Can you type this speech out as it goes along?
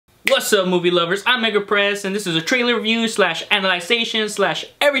What's up, movie lovers? I'm Mega Press, and this is a trailer review slash analyzation slash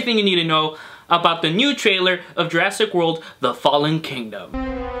everything you need to know about the new trailer of Jurassic World: The Fallen Kingdom.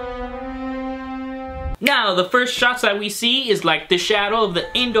 Now, the first shots that we see is like the shadow of the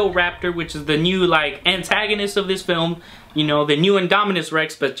Indoraptor, which is the new like antagonist of this film. You know, the new Indominus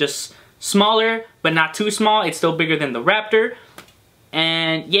Rex, but just smaller, but not too small. It's still bigger than the raptor.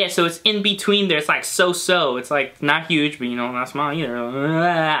 And yeah, so it's in between there. It's like so-so. It's like not huge, but you know, not small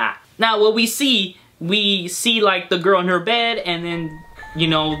either. Now what we see like the girl in her bed, and then, you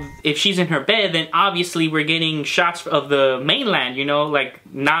know, if she's in her bed, then obviously we're getting shots of the mainland, you know, like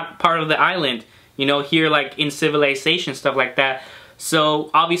not part of the island, you know, here like in civilization, stuff like that.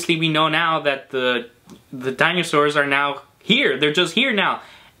 So obviously we know now that the dinosaurs are now here. They're just here now.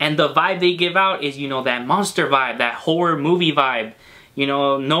 And the vibe they give out is, you know, that monster vibe, that horror movie vibe. You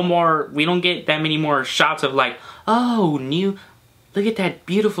know, no more, we don't get that many more shots of like, oh, look at that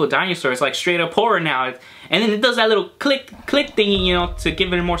beautiful dinosaur. It's like straight up horror now. And then it does that little click thingy, you know, to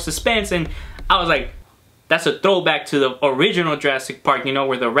give it more suspense. And I was like, that's a throwback to the original Jurassic Park, you know,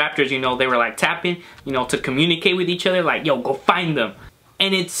 where the raptors, you know, they were like tapping, you know, to communicate with each other, like, yo, go find them.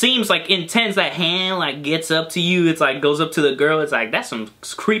 And it seems like intense, that hand like gets up to you, it's like goes up to the girl, it's like, that's some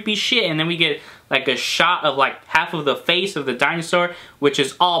creepy shit. And then we get like a shot of like half of the face of the dinosaur, which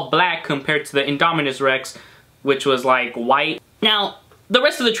is all black compared to the Indominus Rex, which was like white. Now, the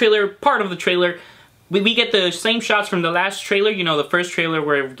rest of the trailer, part of the trailer, we get the same shots from the last trailer, you know, the first trailer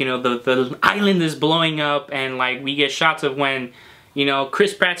where, you know, the island is blowing up, and like we get shots of when, you know,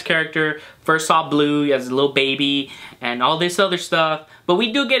 Chris Pratt's character first saw Blue as a little baby and all this other stuff. But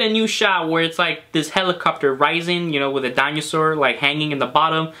we do get a new shot where it's like this helicopter rising, you know, with a dinosaur like hanging in the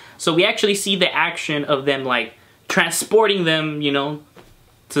bottom. So we actually see the action of them like transporting them, you know,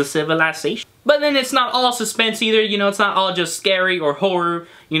 to civilization. But then it's not all suspense either, you know, it's not all just scary or horror,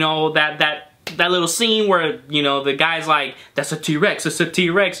 you know, that little scene where, you know, the guy's like, that's a T-Rex, it's a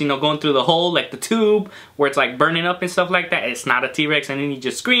T-Rex, you know, going through the hole, like the tube, where it's like burning up and stuff like that. It's not a T-Rex, and then he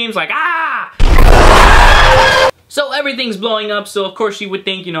just screams like, ah! So everything's blowing up, so of course you would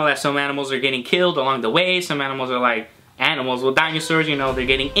think, you know, that some animals are getting killed along the way. Some animals are like animals, well, dinosaurs, you know, they're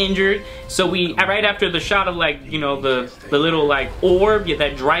getting injured. So we, right after the shot of like, you know, the little like orb, yeah,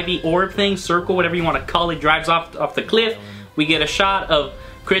 that drivey orb thing, circle, whatever you want to call it, drives off the cliff, we get a shot of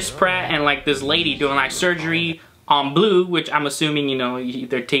Chris Pratt and like this lady doing like surgery on Blue, which I'm assuming, you know,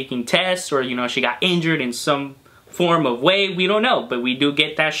 they're taking tests, or, you know, she got injured in some form of way, we don't know, but we do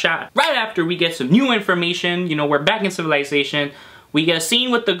get that shot. Right after we get some new information, you know, we're back in civilization. We get a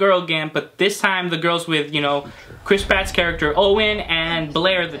scene with the girl again, but this time the girl's with, you know, Chris Pratt's character Owen and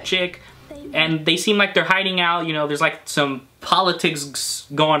Blair, the chick, and they seem like they're hiding out. You know, there's like some politics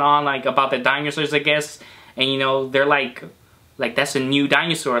going on, like about the dinosaurs, I guess, and you know, they're like that's a new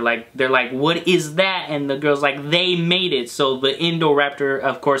dinosaur, like they're like, what is that? And the girl's like, they made it. So the Indoraptor,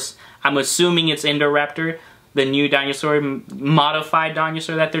 of course, I'm assuming it's Indoraptor, the new dinosaur, modified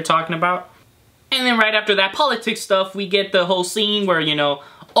dinosaur that they're talking about. And then right after that politics stuff, we get the whole scene where, you know,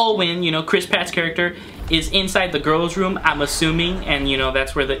 Owen, you know, Chris Pratt's character, is inside the girls' room, I'm assuming, and you know,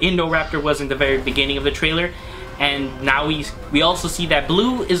 that's where the Indoraptor was in the very beginning of the trailer. And now we also see that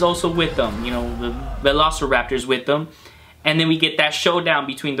Blue is also with them, you know, the Velociraptor's with them. And then we get that showdown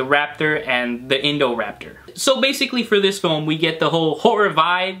between the raptor and the Indoraptor. So basically for this film, we get the whole horror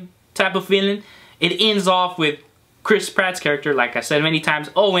vibe type of feeling. It ends off with Chris Pratt's character, like I said many times,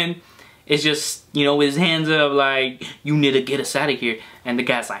 Owen, is just, you know, with his hands up like, you need to get us out of here. And the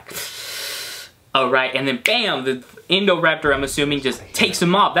guy's like, alright. And then bam, the Indoraptor, I'm assuming, just takes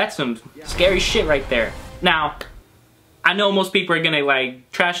him off. That's some scary shit right there. Now, I know most people are gonna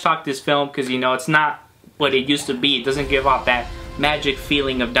like trash talk this film because, you know, it's not what it used to be. It doesn't give off that magic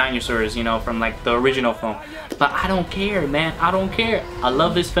feeling of dinosaurs, you know, from like the original film. But I don't care, man. I don't care. I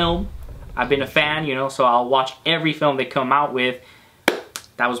love this film. I've been a fan, you know, so I'll watch every film they come out with.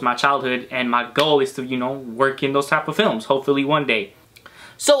 That was my childhood, and my goal is to, you know, work in those type of films, hopefully one day.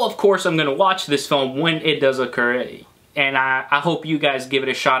 So of course I'm gonna watch this film when it does occur, and I hope you guys give it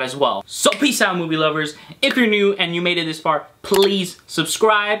a shot as well. So peace out, movie lovers. If you're new and you made it this far, please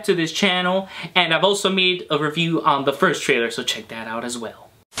subscribe to this channel, and I've also made a review on the first trailer, so check that out as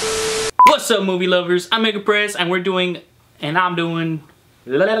well. What's up, movie lovers? I'm Mega Press, and I'm doing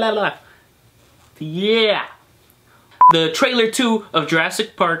yeah, the trailer 2 of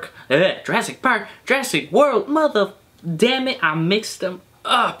Jurassic World, mother damn it, I mixed them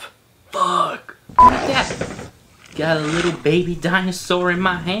up. Fuck. Look at that. Got a little baby dinosaur in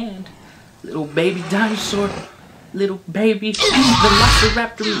my hand. Little baby dinosaur. Little baby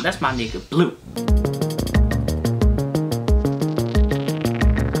Velociraptor. That's my nigga Blue.